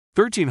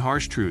13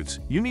 harsh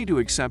truths you need to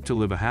accept to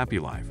live a happy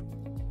life.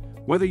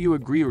 Whether you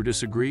agree or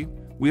disagree,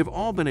 we have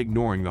all been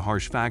ignoring the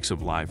harsh facts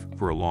of life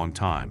for a long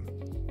time.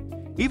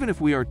 Even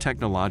if we are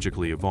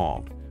technologically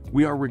evolved,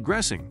 we are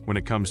regressing when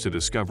it comes to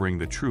discovering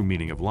the true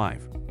meaning of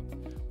life.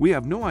 We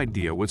have no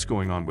idea what's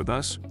going on with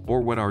us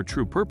or what our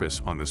true purpose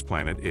on this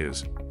planet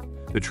is.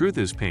 The truth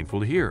is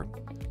painful to hear,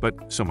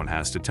 but someone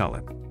has to tell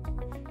it.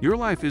 Your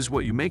life is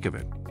what you make of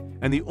it,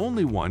 and the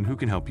only one who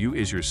can help you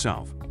is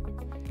yourself.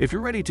 If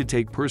you're ready to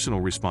take personal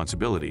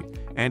responsibility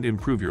and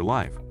improve your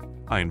life,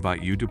 I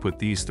invite you to put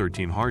these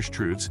 13 harsh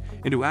truths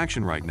into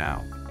action right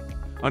now.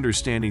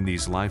 Understanding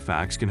these life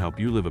facts can help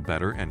you live a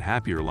better and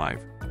happier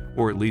life,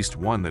 or at least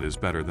one that is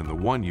better than the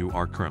one you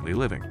are currently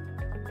living.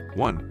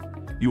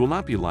 1. You will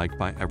not be liked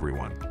by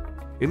everyone.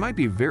 It might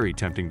be very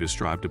tempting to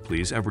strive to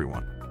please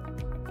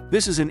everyone.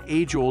 This is an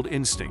age-old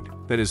instinct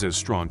that is as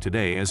strong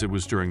today as it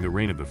was during the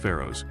reign of the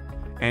pharaohs,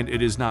 and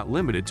it is not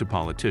limited to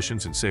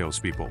politicians and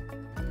salespeople.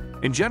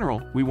 In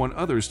general, we want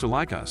others to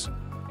like us,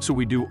 so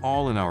we do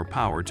all in our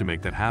power to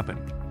make that happen,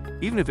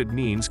 even if it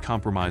means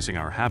compromising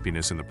our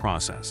happiness in the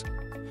process.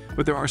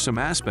 But there are some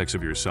aspects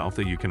of yourself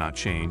that you cannot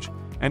change,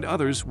 and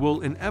others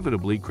will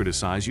inevitably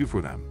criticize you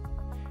for them.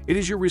 It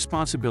is your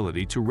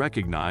responsibility to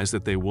recognize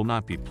that they will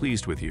not be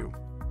pleased with you.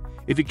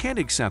 If you can't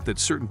accept that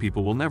certain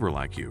people will never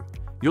like you,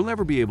 you'll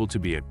never be able to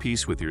be at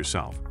peace with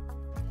yourself.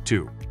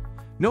 2.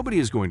 Nobody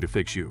is going to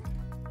fix you.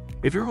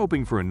 If you're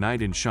hoping for a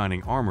knight in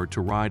shining armor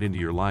to ride into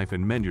your life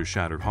and mend your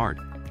shattered heart,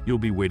 you'll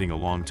be waiting a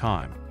long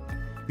time.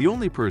 The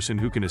only person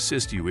who can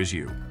assist you is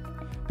you.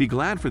 Be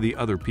glad for the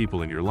other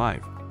people in your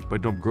life,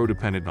 but don't grow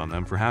dependent on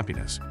them for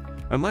happiness,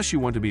 unless you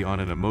want to be on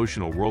an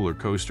emotional roller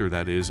coaster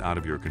that is out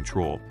of your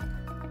control.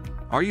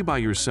 Are you by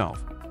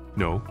yourself?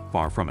 No,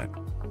 far from it.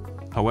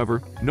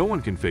 However, no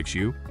one can fix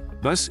you,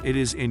 thus it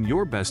is in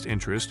your best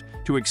interest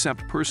to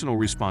accept personal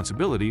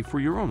responsibility for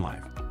your own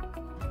life.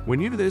 When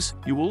you do this,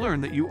 you will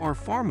learn that you are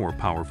far more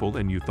powerful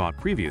than you thought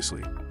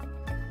previously.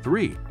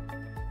 3.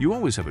 You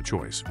always have a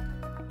choice.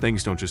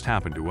 Things don't just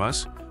happen to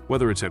us,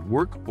 whether it's at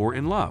work or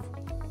in love.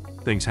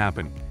 Things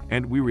happen,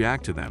 and we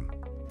react to them.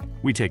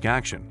 We take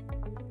action.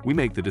 We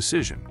make the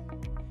decision.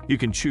 You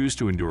can choose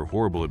to endure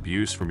horrible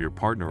abuse from your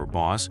partner or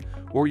boss,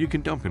 or you can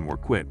dump him or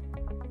quit.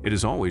 It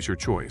is always your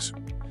choice.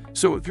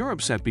 So if you're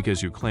upset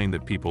because you claim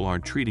that people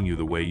aren't treating you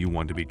the way you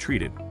want to be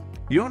treated,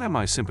 you don't have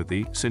my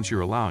sympathy since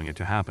you're allowing it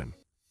to happen.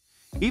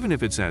 Even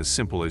if it's as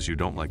simple as you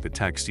don't like the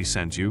text he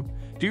sends you,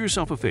 do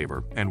yourself a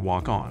favor and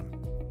walk on.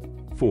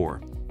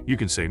 4. You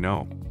can say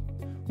no.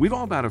 We've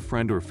all had a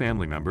friend or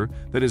family member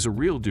that is a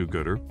real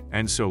do-gooder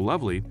and so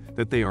lovely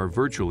that they are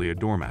virtually a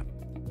doormat.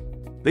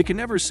 They can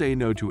never say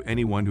no to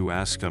anyone who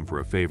asks them for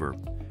a favor,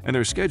 and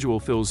their schedule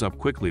fills up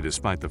quickly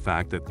despite the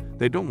fact that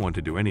they don't want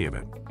to do any of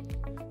it.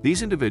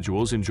 These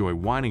individuals enjoy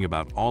whining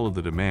about all of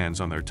the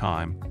demands on their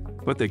time,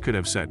 but they could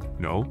have said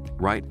no,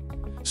 right?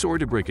 Sorry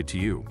to break it to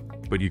you,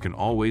 but you can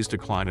always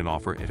decline an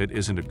offer if it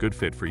isn't a good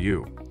fit for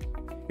you.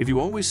 If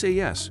you always say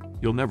yes,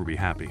 you'll never be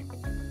happy.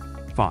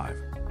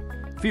 5.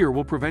 Fear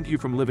will prevent you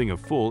from living a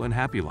full and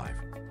happy life.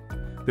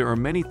 There are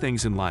many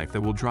things in life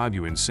that will drive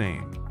you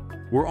insane.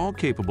 We're all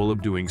capable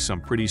of doing some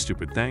pretty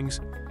stupid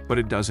things, but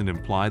it doesn't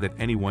imply that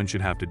anyone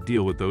should have to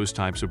deal with those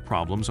types of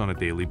problems on a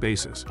daily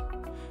basis.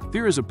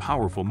 Fear is a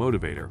powerful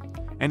motivator,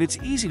 and it's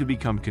easy to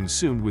become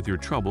consumed with your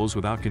troubles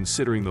without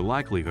considering the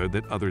likelihood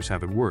that others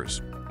have it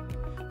worse.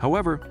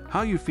 However,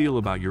 how you feel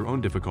about your own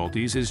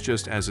difficulties is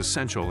just as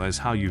essential as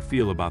how you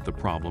feel about the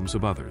problems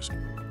of others.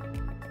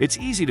 It's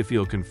easy to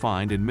feel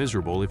confined and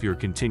miserable if you're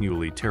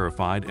continually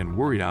terrified and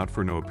worried out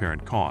for no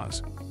apparent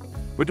cause.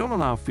 But don't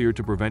allow fear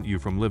to prevent you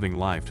from living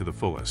life to the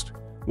fullest,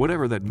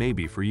 whatever that may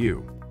be for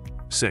you.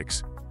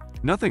 6.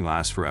 Nothing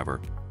lasts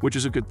forever, which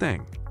is a good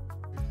thing.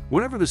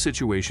 Whatever the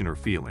situation or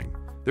feeling,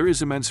 there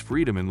is immense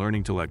freedom in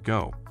learning to let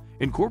go,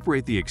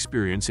 incorporate the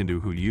experience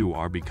into who you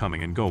are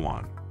becoming and go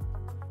on.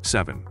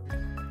 7.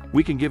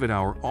 We can give it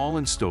our all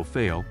and still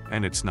fail,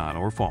 and it's not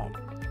our fault.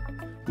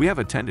 We have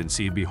a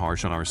tendency to be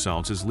harsh on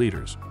ourselves as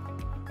leaders.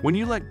 When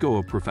you let go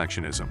of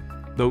perfectionism,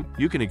 though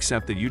you can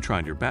accept that you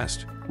tried your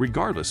best,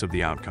 regardless of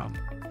the outcome,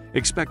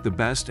 expect the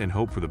best and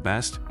hope for the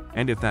best,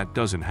 and if that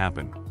doesn't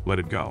happen, let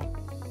it go.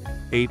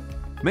 8.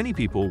 Many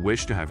people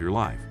wish to have your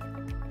life.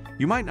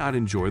 You might not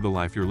enjoy the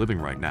life you're living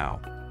right now,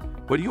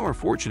 but you are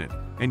fortunate,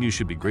 and you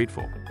should be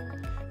grateful.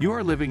 You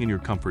are living in your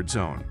comfort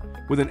zone,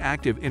 with an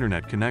active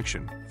internet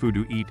connection, food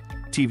to eat,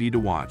 TV to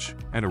watch,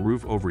 and a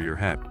roof over your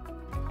head.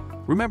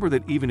 Remember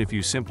that even if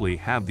you simply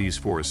have these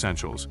 4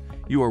 essentials,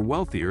 you are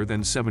wealthier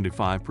than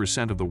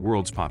 75% of the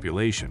world's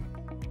population.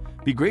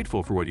 Be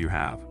grateful for what you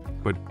have,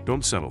 but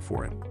don't settle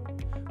for it.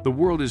 The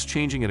world is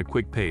changing at a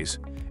quick pace,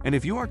 and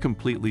if you are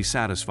completely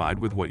satisfied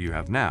with what you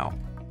have now,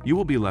 you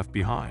will be left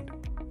behind.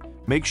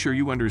 Make sure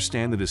you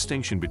understand the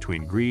distinction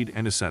between greed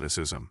and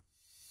asceticism.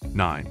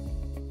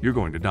 9. You're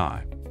going to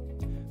die.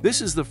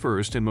 This is the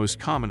first and most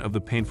common of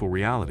the painful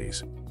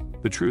realities.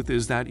 The truth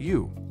is that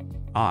you,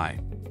 I,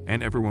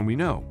 and everyone we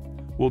know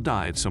will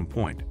die at some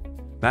point.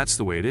 That's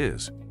the way it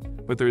is.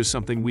 But there is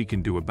something we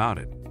can do about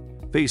it.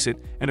 Face it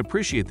and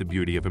appreciate the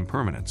beauty of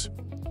impermanence.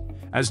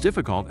 As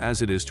difficult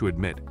as it is to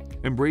admit,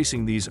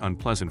 embracing these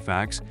unpleasant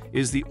facts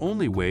is the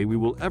only way we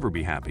will ever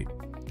be happy.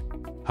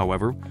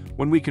 However,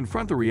 when we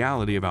confront the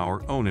reality of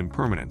our own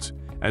impermanence,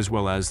 as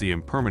well as the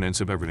impermanence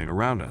of everything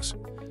around us,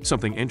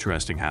 something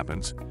interesting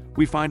happens.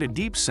 We find a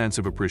deep sense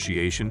of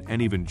appreciation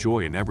and even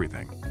joy in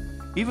everything,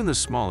 even the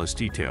smallest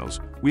details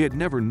we had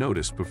never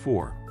noticed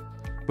before.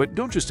 But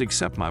don't just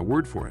accept my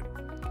word for it.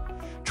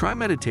 Try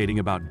meditating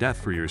about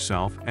death for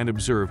yourself and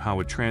observe how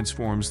it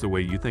transforms the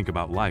way you think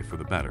about life for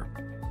the better.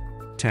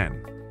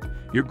 10.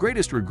 Your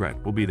greatest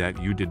regret will be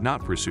that you did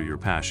not pursue your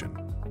passion.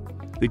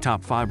 The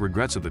top 5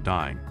 regrets of the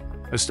dying,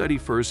 a study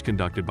first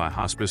conducted by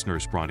hospice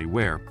nurse Brainy,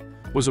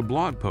 was a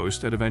blog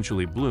post that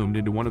eventually bloomed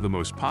into one of the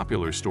most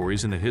popular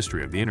stories in the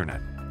history of the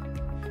internet.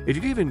 If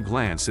you've even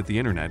glanced at the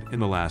internet in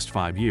the last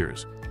 5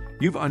 years,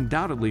 you've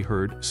undoubtedly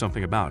heard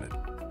something about it.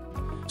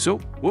 So,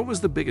 what was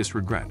the biggest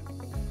regret?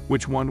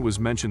 Which one was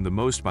mentioned the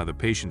most by the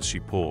patients she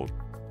polled?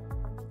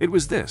 It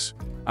was this: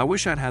 I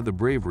wish I'd had the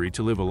bravery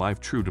to live a life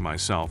true to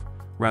myself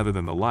rather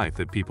than the life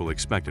that people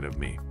expected of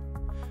me.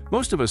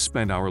 Most of us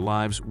spend our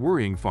lives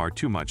worrying far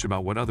too much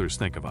about what others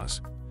think of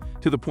us,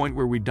 to the point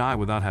where we die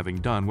without having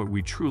done what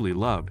we truly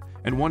loved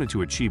and wanted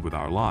to achieve with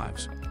our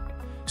lives.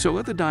 So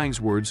let the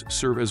dying's words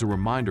serve as a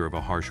reminder of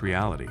a harsh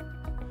reality.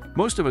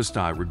 Most of us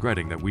die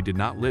regretting that we did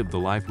not live the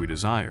life we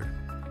desired.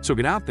 So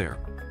get out there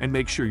and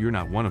make sure you're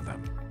not one of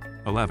them.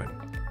 11.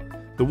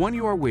 The one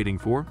you are waiting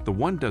for, the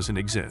one doesn't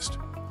exist.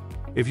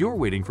 If you're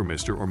waiting for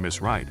Mr. or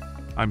Miss Right,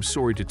 I'm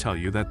sorry to tell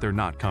you that they're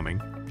not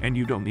coming, and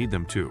you don't need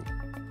them to.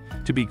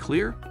 To be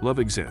clear, love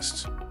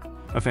exists.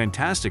 A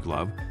fantastic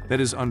love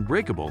that is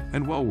unbreakable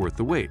and well worth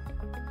the wait.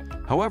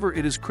 However,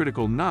 it is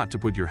critical not to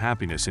put your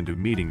happiness into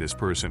meeting this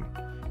person,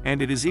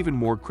 and it is even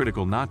more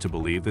critical not to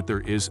believe that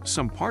there is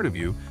some part of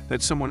you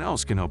that someone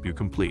else can help you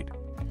complete.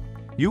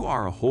 You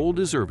are a whole,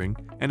 deserving,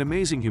 and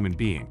amazing human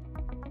being.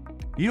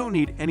 You don't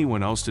need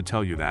anyone else to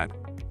tell you that,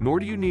 nor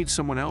do you need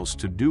someone else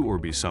to do or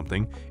be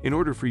something in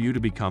order for you to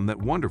become that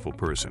wonderful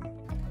person.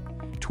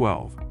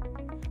 12.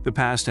 The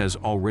past has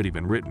already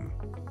been written.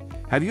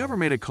 Have you ever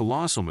made a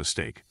colossal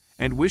mistake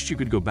and wished you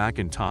could go back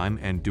in time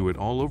and do it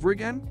all over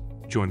again?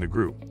 Join the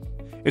group.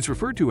 It's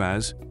referred to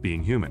as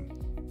being human.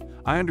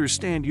 I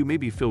understand you may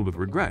be filled with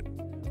regret,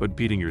 but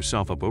beating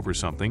yourself up over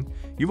something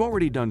you've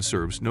already done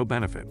serves no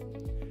benefit.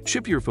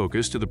 Shift your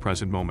focus to the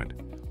present moment,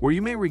 where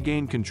you may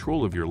regain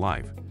control of your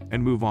life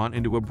and move on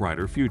into a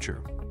brighter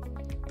future.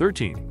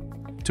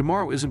 13.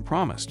 Tomorrow isn't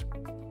promised.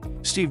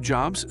 Steve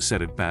Jobs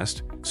said it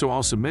best, so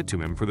I'll submit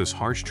to him for this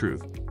harsh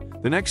truth.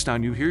 The next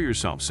time you hear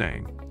yourself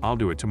saying, "I'll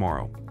do it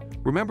tomorrow,"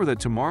 remember that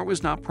tomorrow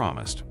is not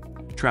promised.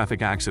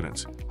 Traffic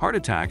accidents, heart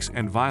attacks,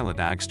 and violent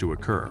acts do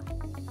occur.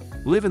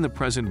 Live in the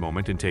present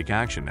moment and take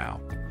action now,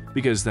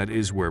 because that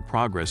is where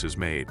progress is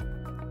made.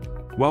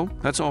 Well,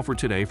 that's all for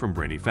today from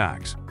Brainy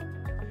Facts.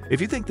 If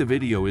you think the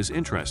video is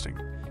interesting,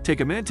 take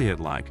a minute to hit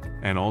like,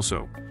 and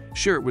also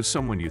share it with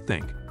someone you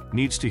think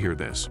needs to hear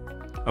this.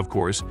 Of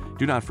course,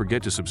 do not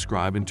forget to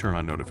subscribe and turn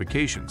on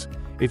notifications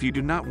if you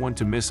do not want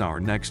to miss our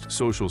next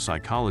social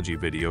psychology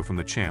video from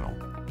the channel.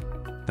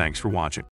 Thanks for watching.